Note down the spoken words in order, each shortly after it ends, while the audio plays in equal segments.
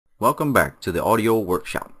Welcome back to the audio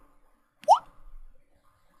workshop.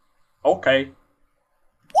 Okay.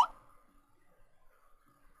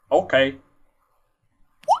 Okay.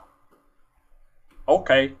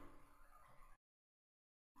 Okay.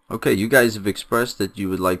 Okay, you guys have expressed that you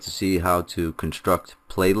would like to see how to construct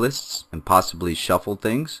playlists and possibly shuffle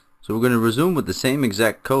things. So we're going to resume with the same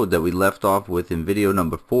exact code that we left off with in video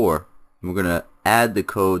number 4. And we're going to add the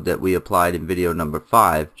code that we applied in video number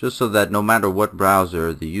 5, just so that no matter what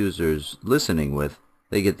browser the user's listening with,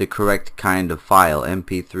 they get the correct kind of file,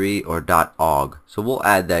 MP3 or .ogg. So we'll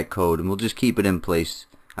add that code and we'll just keep it in place.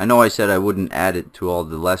 I know I said I wouldn't add it to all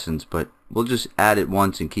the lessons, but we'll just add it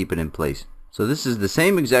once and keep it in place. So this is the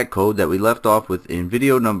same exact code that we left off with in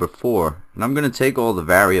video number 4. And I'm going to take all the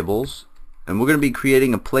variables and we're going to be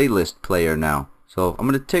creating a playlist player now. So I'm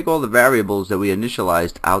going to take all the variables that we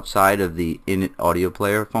initialized outside of the init audio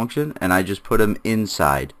player function and I just put them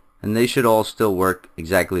inside. And they should all still work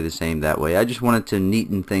exactly the same that way. I just wanted to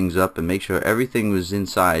neaten things up and make sure everything was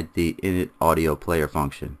inside the init audio player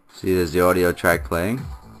function. See, there's the audio track playing.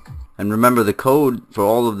 And remember, the code for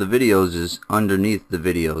all of the videos is underneath the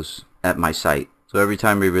videos at my site. So every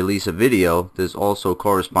time we release a video, there's also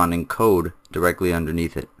corresponding code directly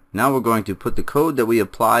underneath it. Now we're going to put the code that we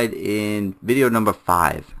applied in video number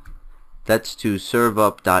 5. That's to serve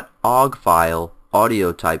up .ogg file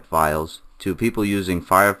audio type files to people using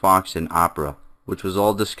Firefox and Opera, which was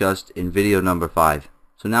all discussed in video number 5.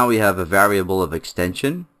 So now we have a variable of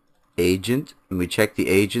extension, agent, and we check the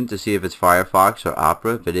agent to see if it's Firefox or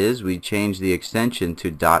Opera. If it is, we change the extension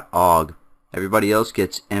to .ogg. Everybody else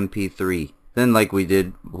gets MP3. Then, like we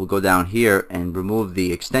did, we'll go down here and remove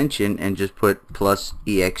the extension and just put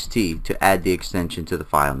 +ext to add the extension to the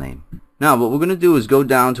file name. Now what we're going to do is go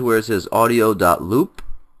down to where it says audio.loop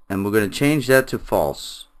and we're going to change that to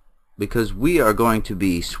false, because we are going to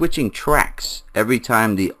be switching tracks every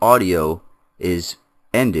time the audio is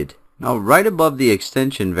ended. Now right above the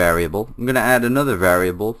extension variable, I'm going to add another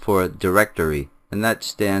variable for directory, and that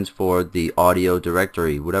stands for the audio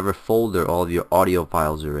directory, whatever folder all of your audio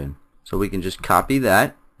files are in. So we can just copy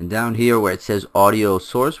that, and down here where it says audio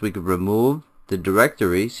source, we can remove the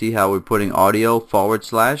directory. See how we're putting audio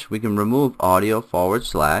 /, we can remove audio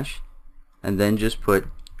 /, and then just put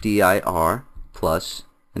dir plus,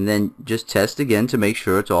 and then just test again to make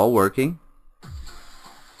sure it's all working.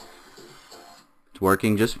 It's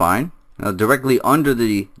working just fine. Now directly under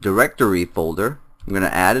the directory folder, I'm going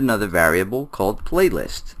to add another variable called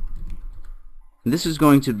playlist. And this is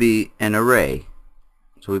going to be an array.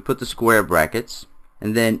 So we put the square brackets,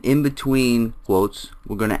 and then in between quotes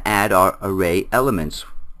we're going to add our array elements,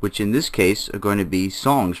 which in this case are going to be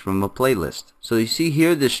songs from a playlist. So you see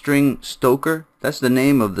here the string Stoker, that's the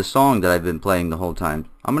name of the song that I've been playing the whole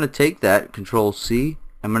time. I'm going to take that, Control C,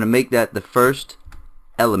 I'm going to make that the first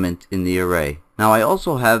element in the array. Now I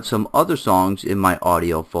also have some other songs in my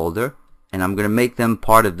audio folder, and I'm going to make them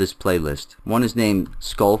part of this playlist. One is named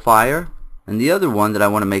Skullfire, and the other one that I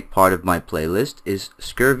want to make part of my playlist is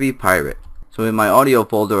Scurvy Pirate. So in my audio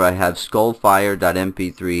folder I have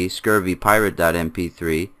skullfire.mp3,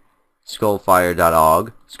 scurvypirate.mp3,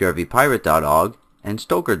 skullfire.ogg, scurvypirate.ogg, and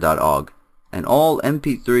stoker.ogg, and all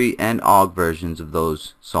mp3 and ogg versions of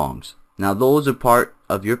those songs. Now those are part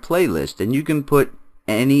of your playlist, and you can put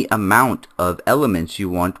any amount of elements you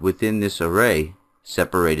want within this array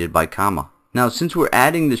separated by comma. Now since we're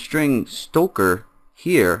adding the string Stoker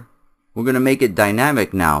here, we're going to make it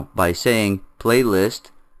dynamic now by saying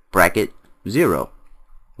playlist bracket 0.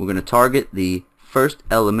 We're going to target the first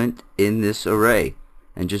element in this array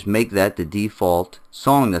and just make that the default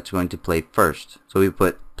song that's going to play first. So we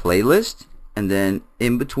put playlist, and then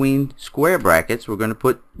in between square brackets we're going to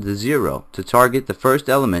put the 0 to target the first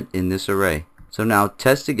element in this array. So now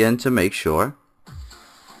test again to make sure.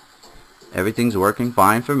 Everything's working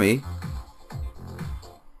fine for me.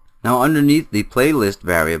 Now underneath the playlist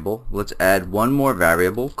variable, let's add one more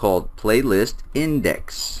variable called playlist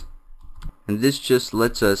index. And this just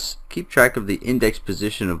lets us keep track of the index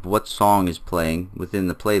position of what song is playing within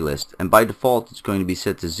the playlist. And by default it's going to be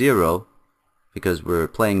set to 0 because we're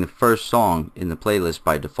playing the first song in the playlist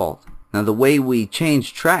by default. Now the way we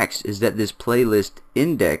change tracks is that this playlist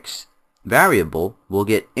index variable will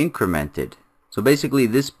get incremented. So basically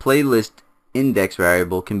this playlist index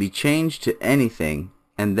variable can be changed to anything,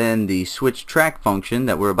 and then the switch track function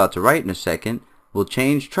that we're about to write in a second will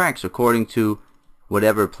change tracks according to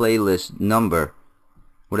whatever playlist number,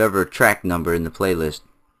 whatever track number in the playlist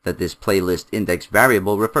that this playlist index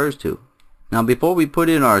variable refers to. Now before we put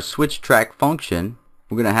in our switch track function,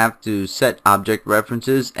 we're going to have to set object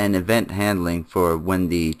references and event handling for when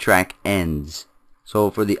the track ends. So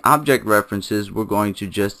for the object references, we're going to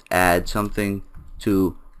just add something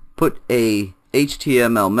to put a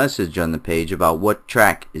HTML message on the page about what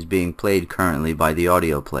track is being played currently by the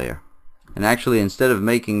audio player. And actually, instead of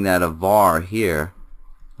making that a var here,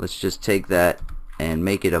 let's just take that and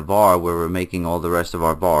make it a var where we're making all the rest of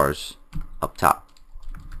our vars up top.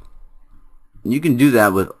 And you can do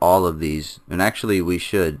that with all of these, and actually we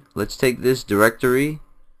should. Let's take this directory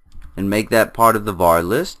and make that part of the var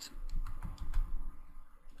list.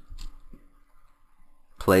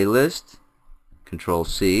 Playlist, Control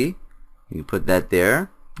C, you can put that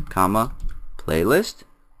there, comma, playlist,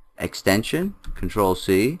 extension, Control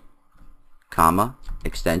C, comma,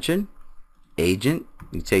 extension, agent,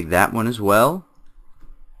 you take that one as well,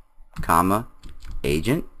 comma,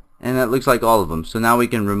 agent, and that looks like all of them. So now we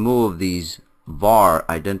can remove these var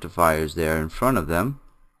identifiers there in front of them.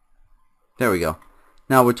 There we go.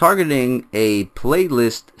 Now we're targeting a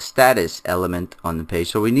playlist status element on the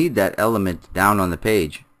page, so we need that element down on the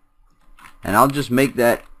page. And I'll just make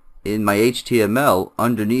that in my HTML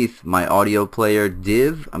underneath my audio player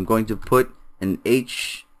div. I'm going to put an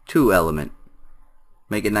H2 element.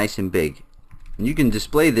 Make it nice and big. And you can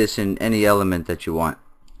display this in any element that you want.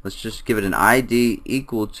 Let's just give it an ID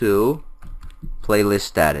equal to playlist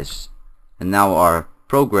status. And now our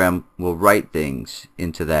program will write things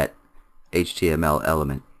into that HTML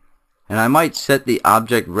element. And I might set the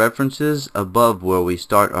object references above where we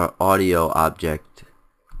start our audio object.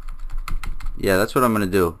 Yeah, that's what I'm going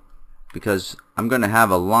to do, because I'm going to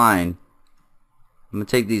have a line. I'm going to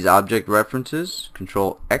take these object references,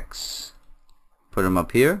 Control X, put them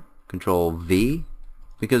up here, Control V,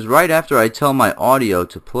 because right after I tell my audio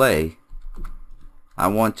to play, I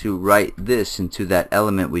want to write this into that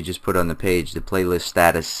element we just put on the page, the playlist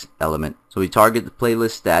status element. So we target the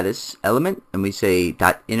playlist status element and we say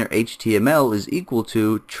 .innerHTML is equal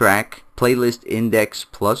to track playlist index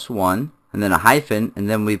 +1, and then a hyphen, and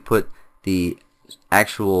then we put the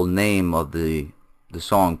actual name of the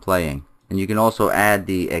song playing. And you can also add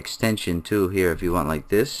the extension too here if you want, like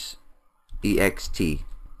this, ext.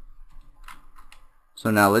 So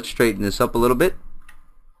now let's straighten this up a little bit.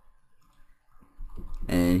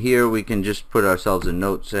 And here we can just put ourselves a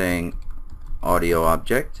note saying audio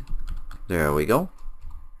object. There we go.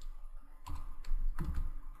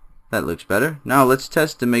 That looks better. Now let's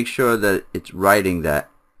test to make sure that it's writing that.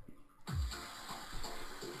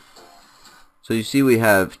 So you see we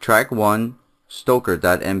have track 1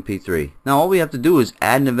 stoker.mp3. Now all we have to do is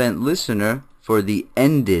add an event listener for the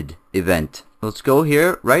ended event. Let's go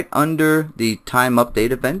here right under the time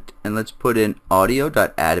update event and let's put in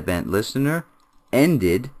audio.addEventListener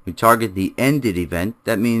ended. We target the ended event.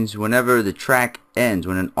 That means whenever the track ends,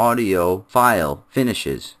 when an audio file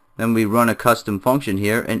finishes. Then we run a custom function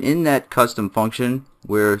here, and in that custom function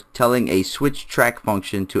we're telling a switch track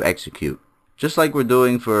function to execute, just like we're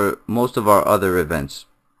doing for most of our other events.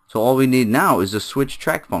 So all we need now is a switch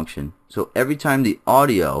track function. So every time the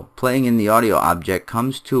audio playing in the audio object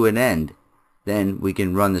comes to an end, then we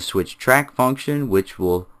can run the switch track function, which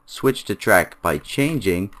will switch to track by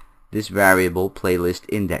changing this variable playlist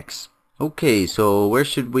index. Okay, so where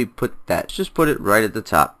should we put that? Let's just put it right at the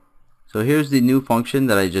top. So here's the new function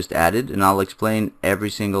that I just added, and I'll explain every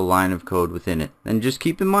single line of code within it. And just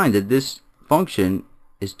keep in mind that this function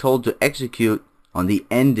is told to execute on the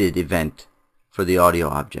ended event for the audio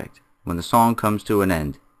object, when the song comes to an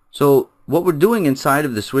end. So what we're doing inside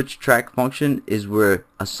of the switch track function is we're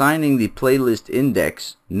assigning the playlist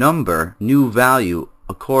index number new value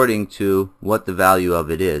according to what the value of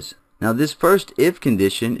it is. Now this first if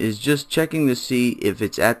condition is just checking to see if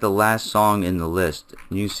it's at the last song in the list.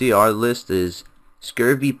 You see our list is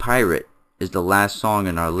Scurvy Pirate is the last song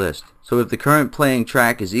in our list. So if the current playing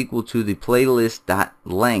track is equal to the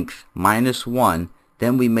playlist.length -1,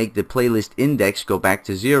 then we make the playlist index go back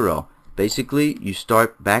to 0. Basically, you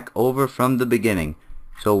start back over from the beginning.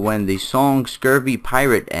 So when the song Scurvy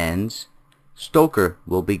Pirate ends, Stoker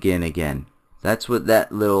will begin again. That's what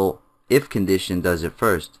that little if condition does at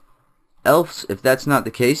first. Else, if that's not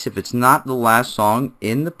the case, if it's not the last song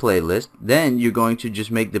in the playlist, then you're going to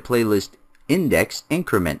just make the playlist index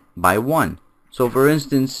increment by 1. So for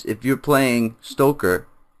instance, if you're playing Stoker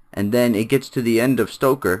and then it gets to the end of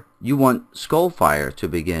Stoker, you want Skullfire to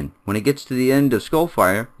begin. When it gets to the end of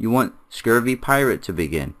Skullfire, you want Scurvy Pirate to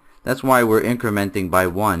begin. That's why we're incrementing by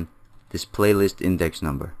 1 this playlist index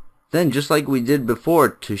number. Then, just like we did before,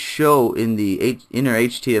 to show in the inner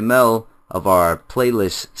HTML of our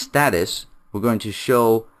playlist status, we're going to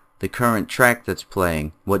show the current track that's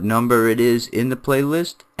playing, what number it is in the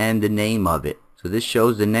playlist, and the name of it. So this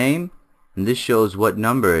shows the name, and this shows what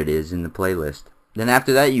number it is in the playlist. Then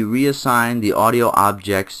after that, you reassign the audio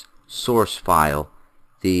object's source file,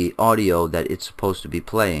 the audio that it's supposed to be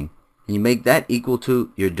playing. And you make that equal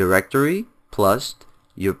to your directory plus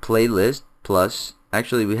your playlist plus,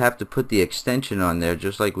 actually we have to put the extension on there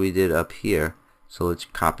just like we did up here. So let's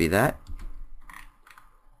copy that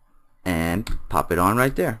and pop it on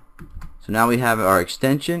right there. So now we have our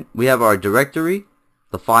extension, we have our directory,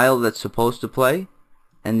 the file that's supposed to play,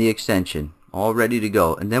 and the extension all ready to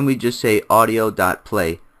go. And then we just say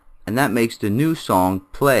audio.play, and that makes the new song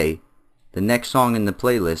play, the next song in the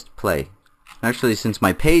playlist play. Actually, since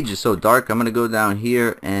my page is so dark, I'm going to go down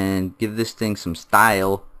here and give this thing some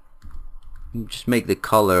style. Just make the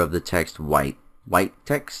color of the text white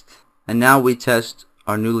text. And now we test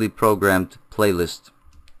our newly programmed playlist.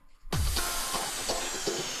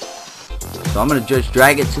 So I'm going to just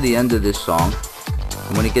drag it to the end of this song.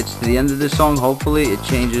 And when it gets to the end of this song, hopefully it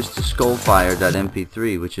changes to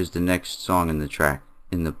skullfire.mp3, which is the next song in the track,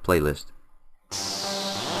 in the playlist.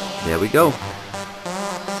 There we go.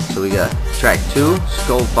 So we got track 2,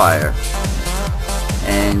 Skullfire.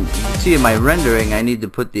 And you can see in my rendering, I need to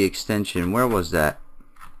put the extension. Where was that?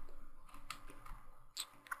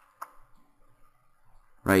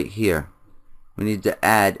 Right here. We need to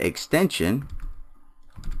add extension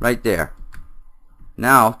right there.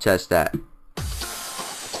 Now test that.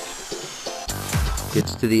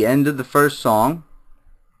 Gets to the end of the first song.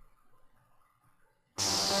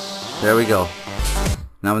 There we go.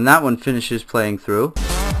 Now when that one finishes playing through,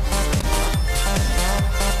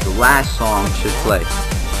 the last song should play.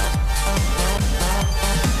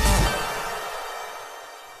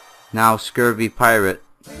 Now Scurvy Pirate.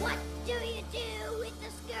 What do you do with the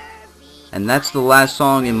scurvy? And that's the last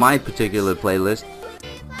song in my particular playlist.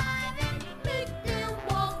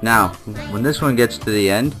 Now, when this one gets to the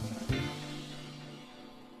end,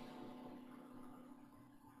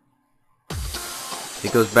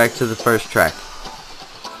 it goes back to the first track.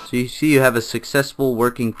 So you see you have a successful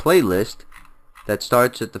working playlist that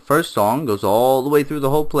starts at the first song, goes all the way through the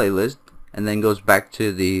whole playlist, and then goes back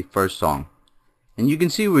to the first song. And you can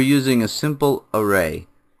see we're using a simple array.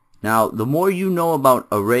 Now, the more you know about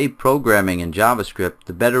array programming in JavaScript,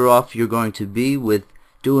 the better off you're going to be with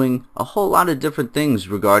doing a whole lot of different things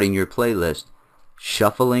regarding your playlist.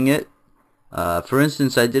 Shuffling it. For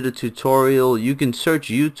instance, I did a tutorial. You can search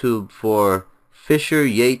YouTube for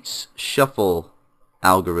Fisher-Yates shuffle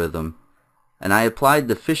algorithm. And I applied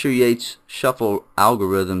the Fisher-Yates shuffle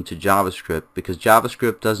algorithm to JavaScript because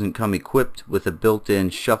JavaScript doesn't come equipped with a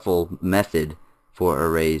built-in shuffle method for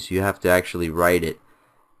arrays. You have to actually write it.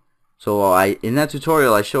 So in that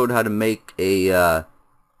tutorial I showed how to make a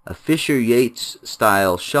Fisher-Yates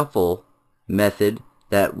style shuffle method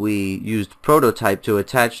that we used prototype to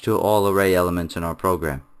attach to all array elements in our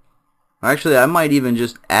program. Actually, I might even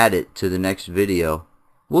just add it to the next video.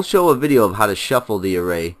 We'll show a video of how to shuffle the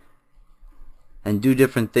array and do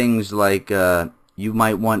different things like you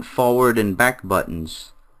might want forward and back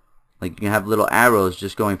buttons. Like you can have little arrows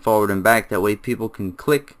just going forward and back. That way people can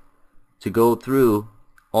click to go through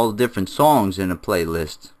all the different songs in a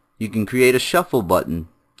playlist. You can create a shuffle button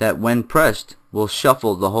that when pressed will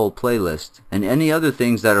shuffle the whole playlist, and any other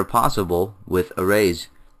things that are possible with arrays.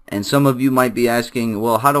 And some of you might be asking,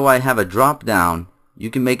 well, how do I have a drop down? You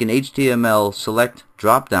can make an HTML select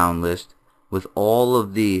drop down list with all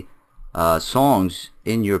of the songs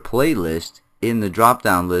in your playlist in the drop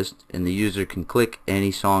down list, and the user can click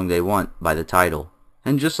any song they want by the title.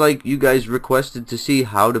 And just like you guys requested to see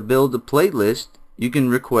how to build a playlist, you can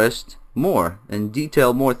request more and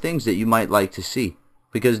detail more things that you might like to see,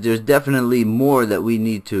 because there's definitely more that we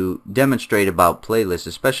need to demonstrate about playlists,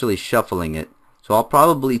 especially shuffling it. So I'll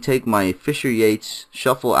probably take my Fisher-Yates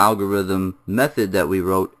shuffle algorithm method that we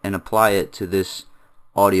wrote and apply it to this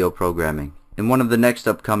audio programming in one of the next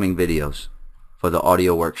upcoming videos for the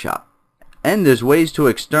audio workshop. And there's ways to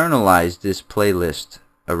externalize this playlist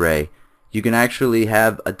array. You can actually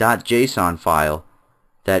have a .json file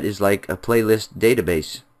that is like a playlist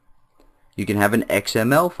database. You can have an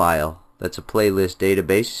XML file that's a playlist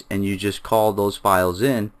database, and you just call those files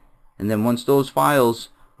in, and then once those files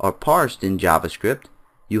are parsed in JavaScript,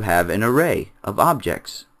 you have an array of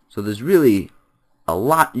objects. So there's really a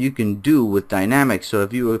lot you can do with dynamics. So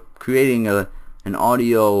if you were creating an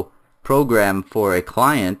audio program for a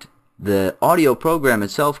client, the audio program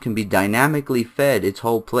itself can be dynamically fed its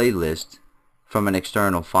whole playlist from an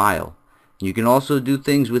external file. You can also do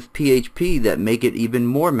things with PHP that make it even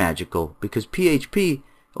more magical, because PHP,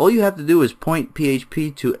 all you have to do is point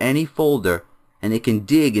PHP to any folder, and it can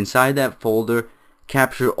dig inside that folder,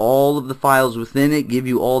 capture all of the files within it, give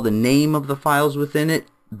you all the name of the files within it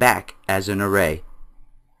back as an array.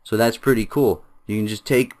 So that's pretty cool. You can just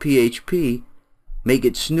take PHP, make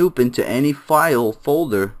it snoop into any file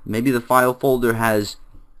folder. Maybe the file folder has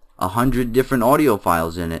 100 different audio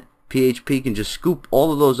files in it. PHP can just scoop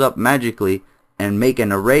all of those up magically and make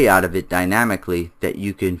an array out of it dynamically that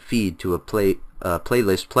you can feed to a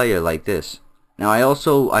playlist player like this. Now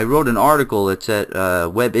I wrote an article. It's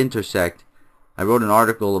at Web Intersect. I wrote an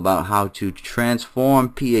article about how to transform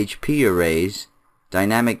PHP arrays,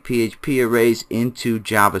 dynamic PHP arrays, into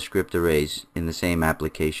JavaScript arrays in the same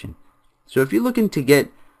application. So if you're looking to get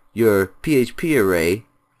your PHP array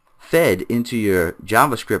fed into your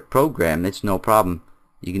JavaScript program, it's no problem.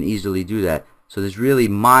 You can easily do that. So there's really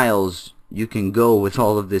miles you can go with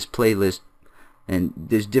all of this playlist, and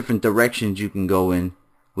there's different directions you can go in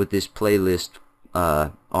with this playlist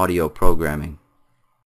audio programming.